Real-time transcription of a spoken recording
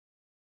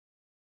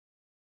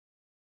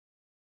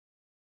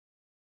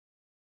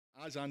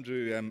As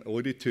Andrew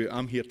alluded to,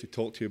 I'm here to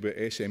talk to you about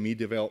SME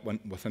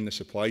development within the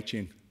supply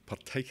chain,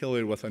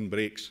 particularly within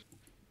brakes.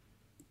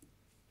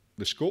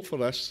 The scope for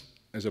this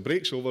is a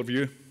brakes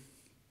overview,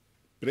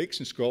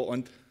 brakes in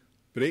Scotland,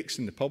 brakes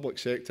in the public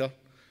sector,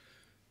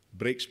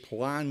 brakes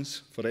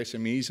plans for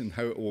SMEs and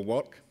how it will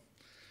work,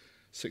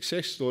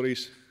 success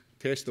stories,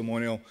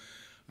 testimonial,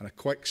 and a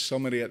quick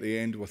summary at the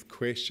end with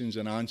questions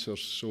and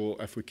answers. So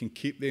if we can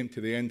keep them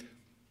to the end,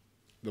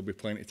 there'll be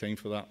plenty of time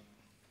for that.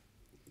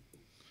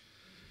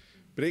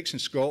 Brakes in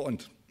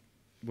Scotland,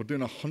 we're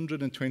doing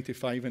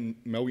 £125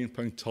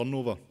 million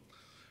turnover.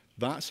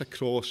 That's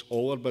across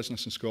all our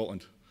business in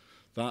Scotland.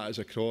 That is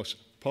across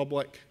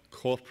public,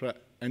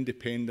 corporate,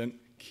 independent,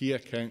 key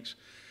accounts.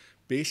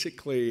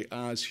 Basically,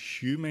 as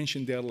Hugh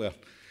mentioned earlier,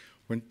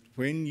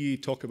 when you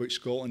talk about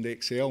Scotland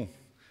Excel,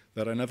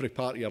 they're in every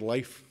part of your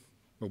life.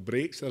 Well,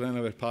 brakes are in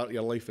every part of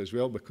your life as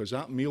well, because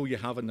that meal you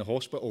have in the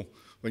hospital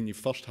when you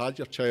first had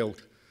your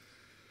child,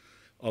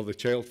 or the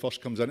child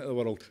first comes into the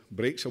world,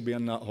 brakes will be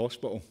in that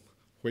hospital.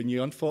 When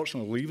you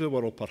unfortunately leave the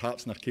world,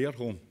 perhaps in a care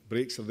home,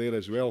 brakes are there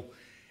as well.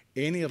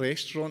 Any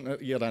restaurant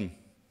that you're in,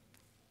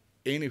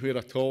 anywhere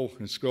at all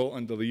in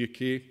Scotland or the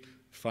UK, in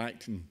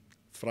fact in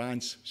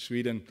France,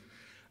 Sweden,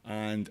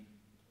 and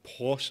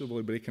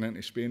possibly breaking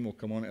into Spain, we'll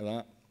come on to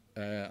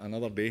that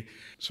another day.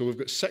 So we've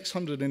got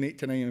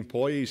 689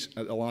 employees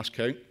at the last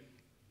count.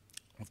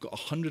 We've got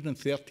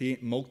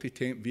 138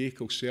 multi-temp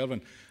vehicles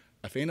serving.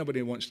 If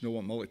anybody wants to know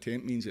what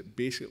multi-temp means, it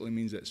basically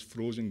means it's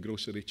frozen,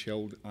 grocery,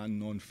 chilled and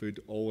non-food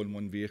all in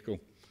one vehicle,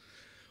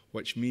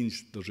 which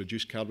means there's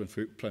reduced carbon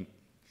footprint.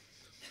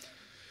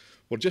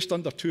 We're just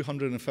under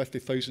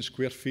 250,000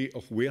 square feet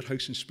of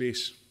warehousing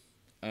space,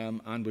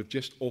 and we've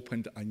just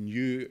opened a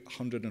new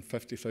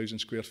 150,000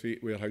 square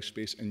feet warehouse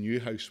space in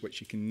Newhouse,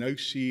 which you can now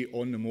see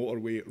on the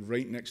motorway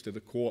right next to the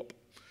Co-op.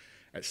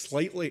 It's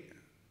slightly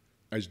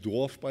as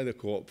dwarfed by the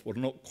Co-op. We're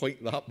not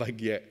quite that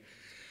big yet.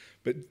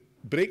 But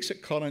Brakes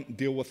at Current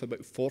deal with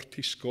about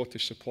 40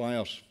 Scottish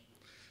suppliers,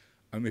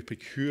 and we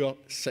procure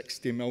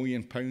 £60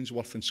 million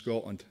worth in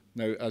Scotland.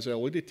 Now, as I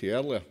alluded to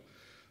earlier,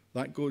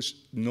 that goes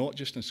not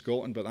just in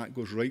Scotland, but that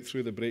goes right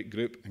through the brake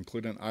group,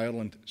 including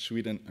Ireland,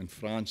 Sweden and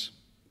France.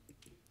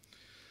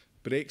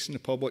 Brakes in the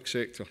public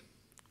sector.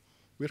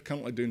 We're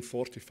currently doing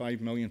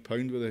 £45 million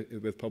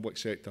with public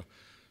sector.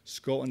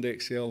 Scotland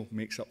Excel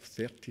makes up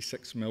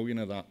 36 million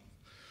of that.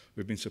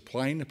 We've been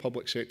supplying the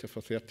public sector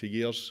for 30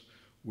 years.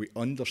 We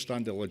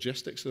understand the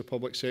logistics of the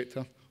public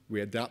sector.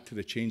 We adapt to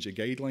the change of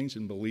guidelines,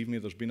 and believe me,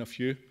 there's been a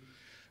few.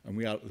 And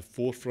we are at the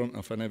forefront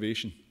of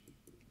innovation.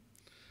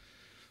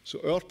 So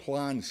our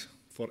plans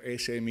for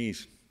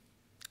SMEs,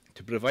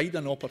 to provide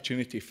an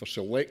opportunity for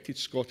selected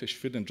Scottish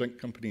food and drink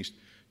companies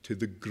to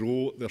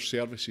grow their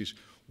services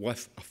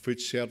with a food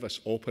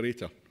service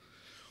operator.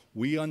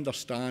 We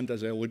understand,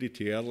 as I alluded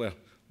to earlier,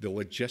 the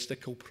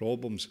logistical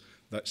problems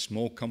that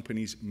small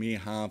companies may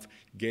have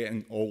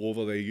getting all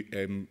over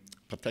the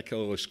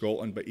particularly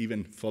Scotland, but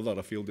even further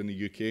afield in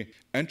the UK.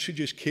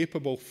 Introduce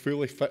capable,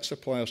 fully fit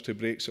suppliers to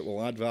brakes that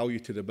will add value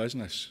to the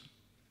business.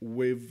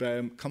 We've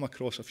come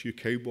across a few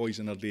cowboys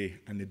in our day,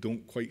 and they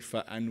don't quite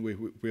fit in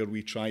where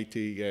we try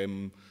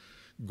to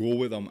go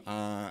with them.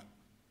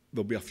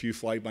 There'll be a few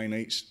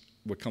fly-by-nights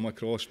we come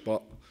across,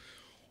 but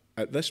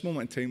at this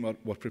moment in time,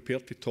 we're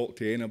prepared to talk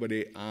to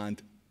anybody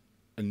and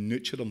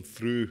nurture them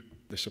through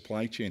the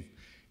supply chain.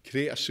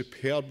 Create a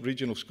superb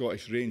regional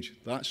Scottish range.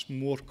 That's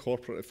more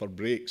corporate for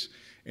brakes,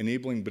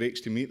 enabling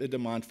brakes to meet the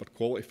demand for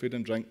quality food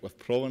and drink with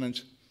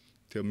provenance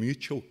to a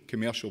mutual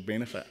commercial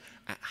benefit.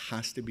 It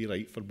has to be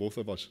right for both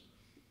of us.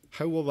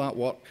 How will that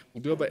work?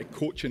 We'll do a bit of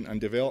coaching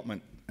and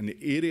development, and the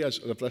areas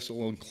of this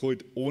will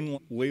include own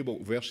label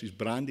versus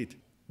branded.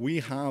 We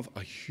have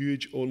a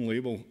huge own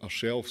label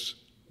ourselves,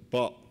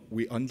 but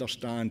we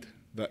understand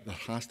that there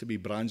has to be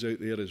brands out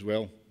there as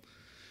well.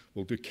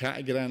 We'll do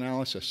category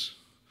analysis,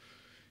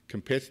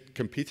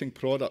 competing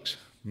products,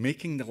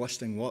 making the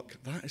listing work.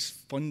 That is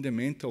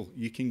fundamental.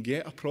 You can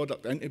get a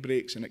product into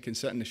brakes and it can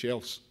sit on the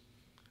shelves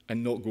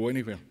and not go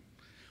anywhere.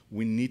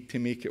 We need to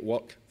make it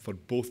work for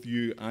both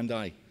you and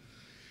I.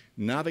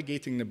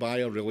 Navigating the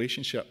buyer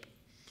relationship.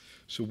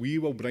 So we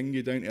will bring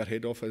you down to our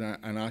head office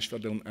in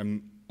Ashford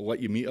and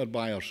let you meet our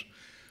buyers,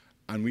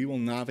 and we will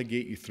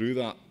navigate you through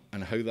that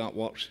and how that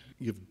works.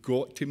 You've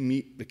got to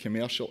meet the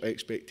commercial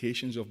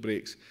expectations of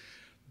brakes.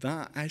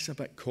 That is a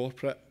bit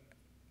corporate,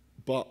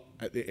 but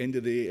at the end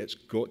of the day, it's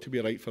got to be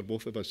right for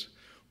both of us.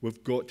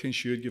 We've got to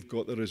ensure you've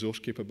got the resource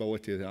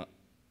capability that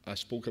I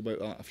spoke about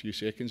that a few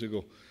seconds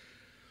ago.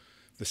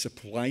 The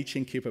supply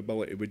chain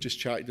capability, we just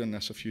chatted on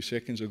this a few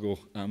seconds ago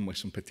with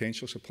some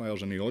potential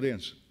suppliers in the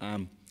audience.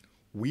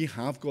 We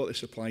have got the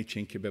supply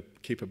chain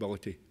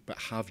capability, but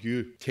have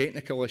you?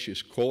 Technical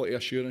issues, quality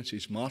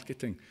assurances,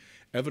 marketing.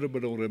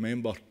 Everybody will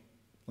remember,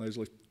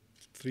 Leslie,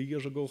 3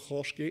 years ago,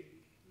 Horsegate.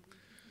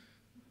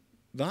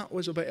 That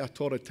was a bit of a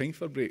torrid time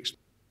for brakes.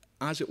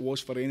 as it was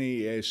for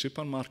any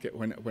supermarket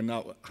when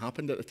that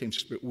happened at the time.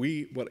 But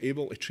we were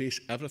able to trace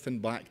everything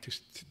back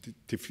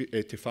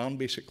to farm,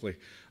 basically,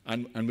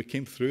 and we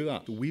came through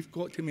that. So we've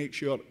got to make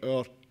sure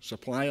our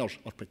suppliers,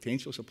 our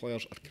potential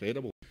suppliers, are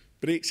credible.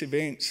 Brakes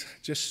Events,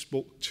 just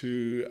spoke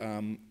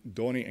to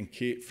Donnie and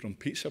Kate from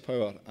Pizza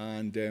Power,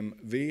 and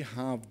they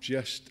have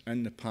just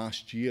in the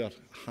past year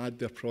had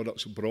their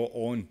products brought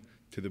on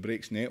to the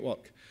Brakes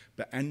network.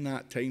 But in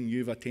that time,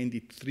 you've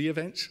attended 3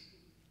 events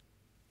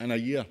in a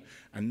year,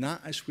 and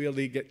that is where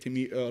they get to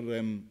meet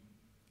our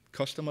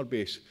customer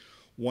base.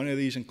 One of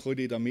these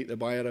included a Meet the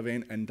Buyer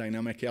event in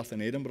Dynamic Earth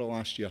in Edinburgh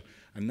last year,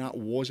 and that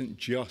wasn't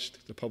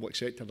just the public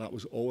sector, that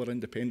was all our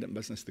independent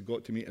business that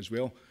got to meet as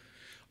well.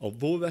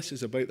 Although this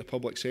is about the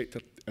public sector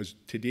as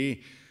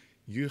today,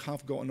 you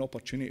have got an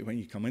opportunity when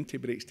you come into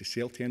Brakes to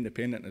sell to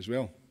independent as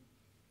well.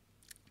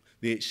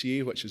 The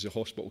HCA, which is the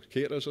Hospital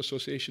Caterers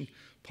Association,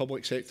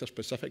 public sector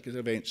specific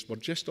events. We're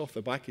just off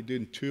the back of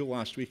doing 2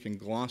 last week in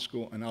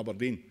Glasgow and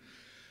Aberdeen.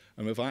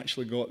 And we've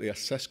actually got the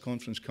Assist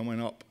conference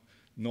coming up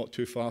not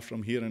too far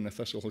from here in the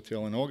Thistle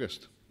Hotel in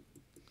August.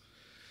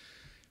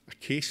 A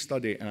case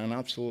study, and an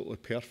absolutely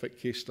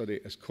perfect case study,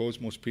 is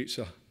Cosmos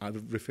Pizza. I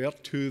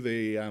referred to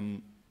the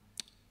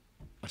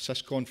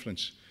Assist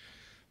conference.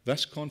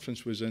 This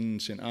conference was in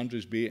St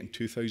Andrews Bay in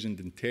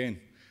 2010.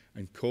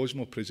 And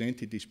Cosmo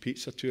presented his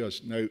pizza to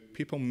us. Now,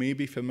 people may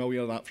be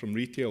familiar with that from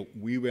retail.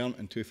 We weren't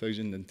in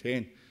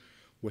 2010.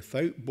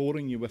 Without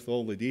boring you with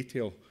all the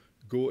detail,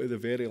 go to the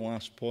very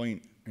last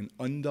point. In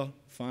under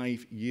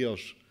 5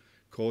 years,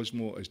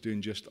 Cosmo is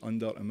doing just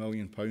under £1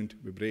 million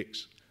with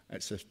Brakes.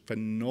 It's a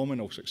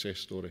phenomenal success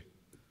story.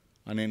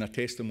 And then a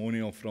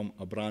testimonial from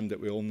a brand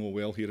that we all know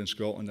well here in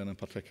Scotland, and in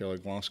particular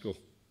Glasgow.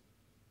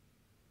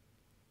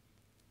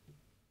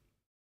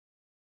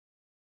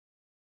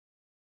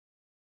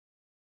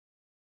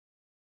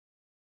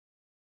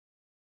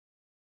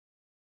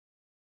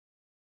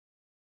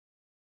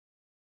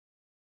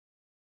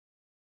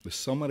 The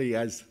summary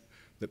is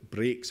that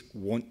Brakes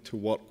want to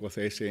work with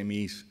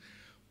SMEs,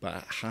 but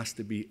it has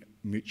to be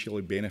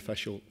mutually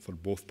beneficial for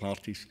both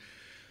parties.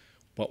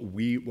 But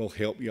we will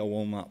help you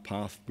along that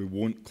path. We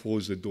won't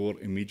close the door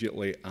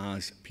immediately,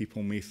 as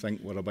people may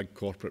think we're a big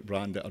corporate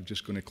brand that are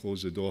just going to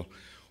close the door.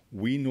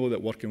 We know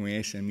that working with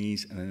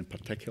SMEs, and in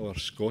particular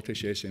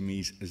Scottish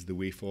SMEs, is the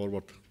way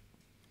forward.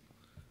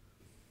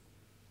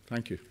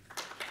 Thank you.